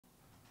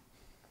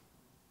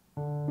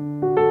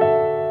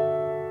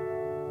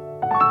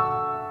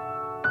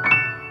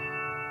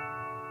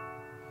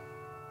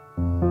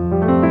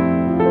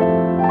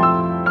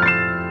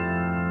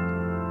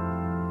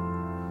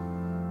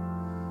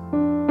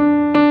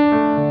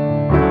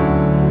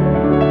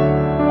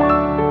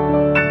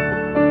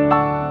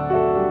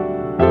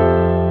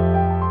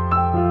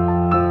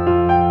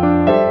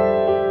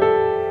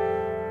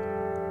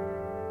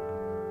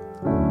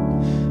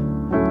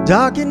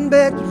darkened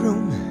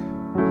bedroom,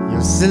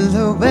 your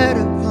silhouette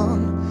upon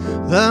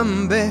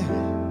the bed.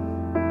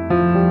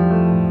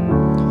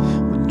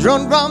 We're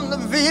drawn from the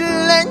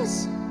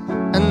feelings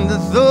and the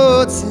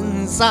thoughts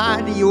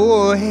inside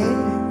your head.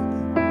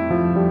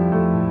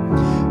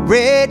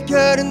 Red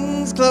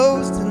curtains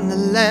closed and the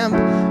lamp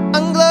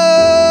unglow.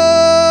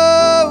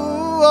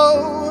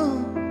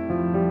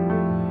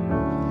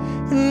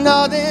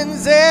 Nothing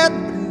said,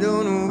 but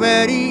don't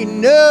already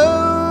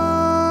know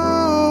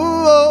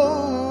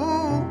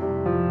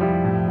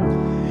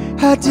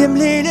a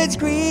dimly lit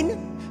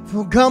screen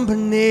for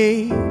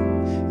company.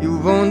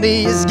 You've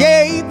only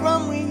escaped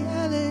from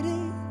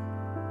reality.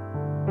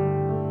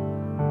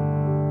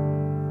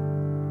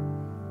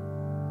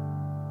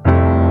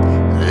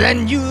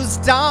 Then you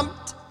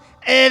stopped,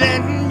 and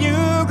then you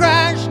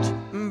crashed.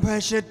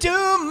 Pressure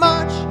too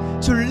much,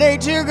 too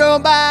late to go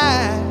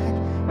back.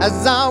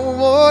 As I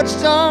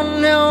watched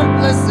on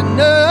helpless and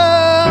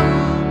numb,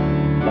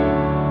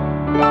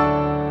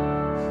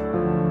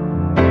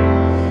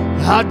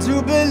 hard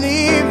to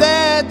believe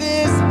that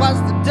this was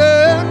the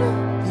turn.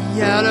 The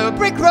yellow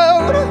brick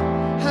road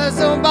has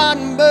so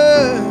bottom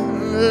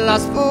burned,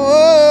 lost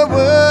for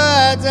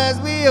words as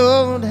we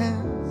hold hands.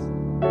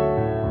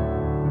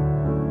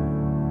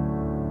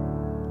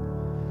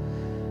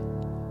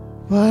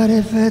 What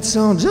if it's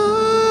all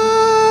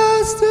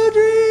just a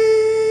dream?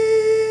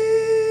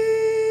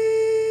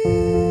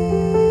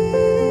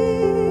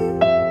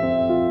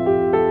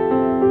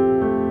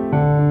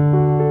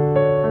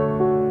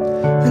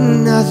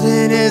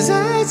 Nothing is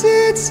as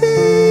it seems.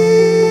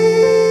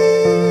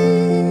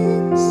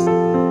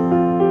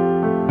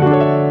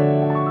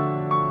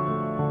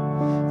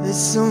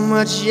 There's so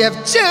much yet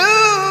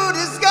to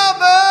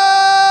discover,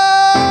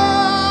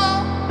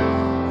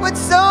 with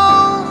so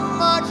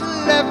much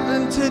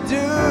left to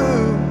do.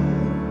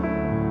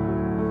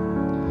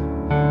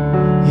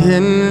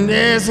 And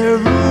there's a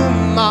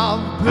room of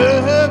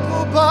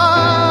purple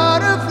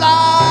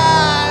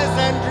butterflies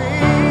and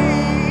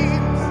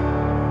dreams.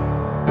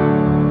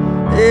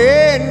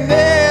 In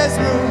this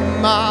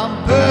room of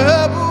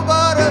purple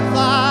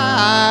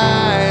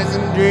butterflies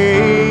and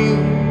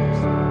dreams.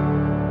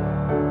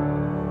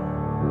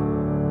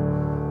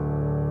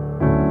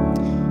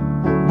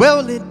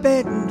 Well-lit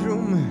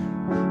bedroom,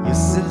 your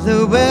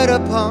silhouette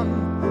upon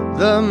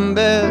the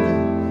bed.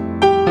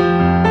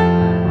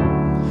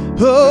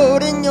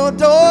 Holding your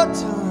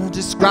daughter,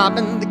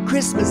 describing the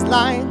Christmas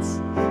lights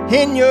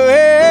in your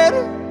head.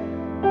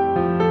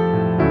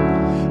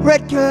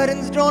 Red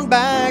curtains drawn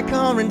back,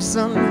 orange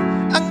sun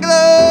aglow,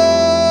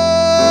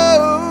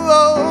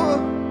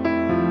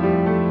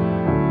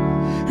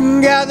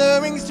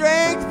 gathering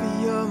strength for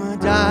your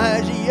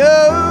adagio.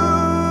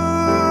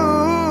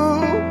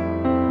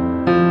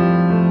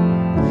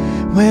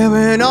 Where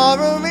an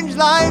orange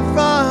light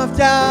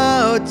frothed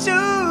out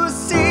to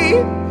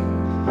sea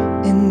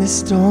in this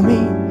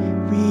stormy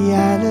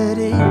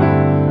reality.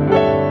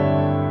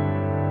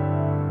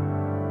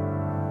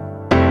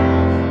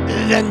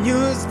 Then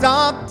you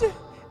stopped,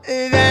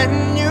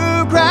 then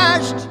you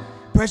crashed.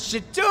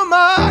 Pressure too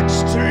much,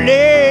 too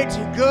late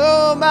to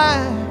go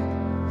back.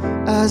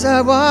 As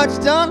I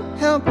watched on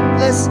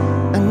helpless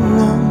and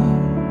numb.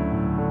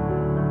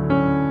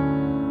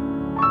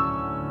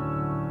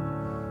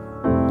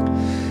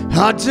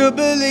 Hard to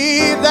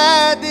believe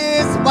that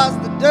this was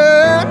the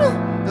turn.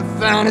 The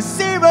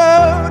fantasy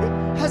road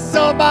has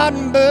so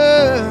bottom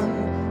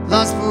burned,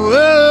 lost for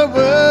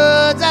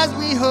words as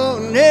we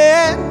hold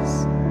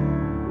hands.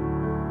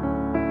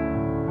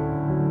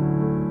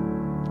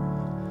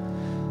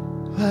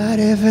 What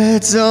if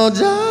it's all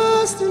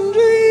just a dream?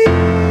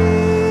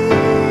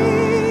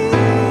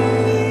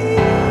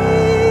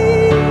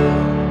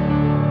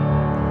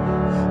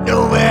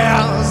 Nowhere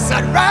else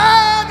I'd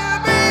rather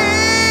be.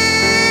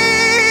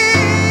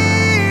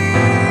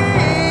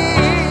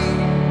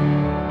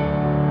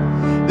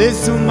 There's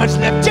so much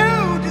left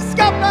to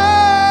discover,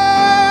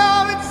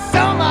 with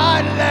so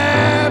much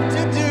left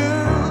to do.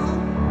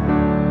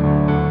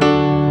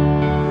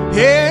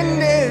 In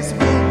this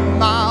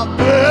room of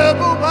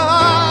purple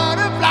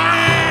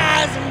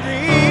butterflies and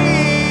dreams.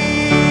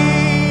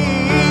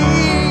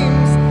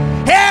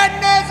 In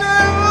this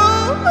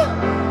room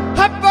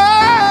of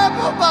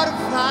purple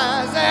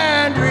butterflies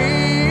and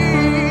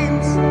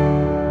dreams.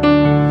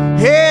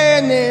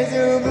 In this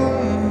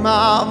room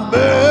of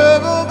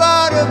purple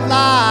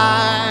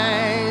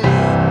butterflies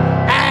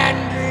and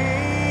dreams.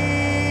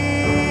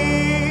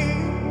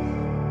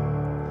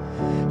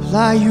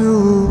 Fly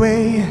you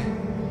away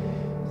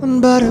on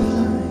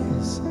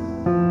butterflies.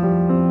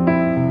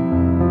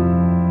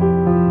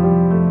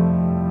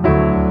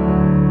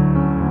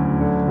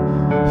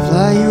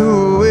 Fly you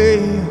away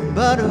on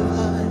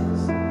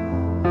butterflies,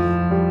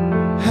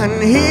 and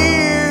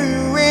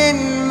here in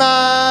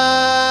my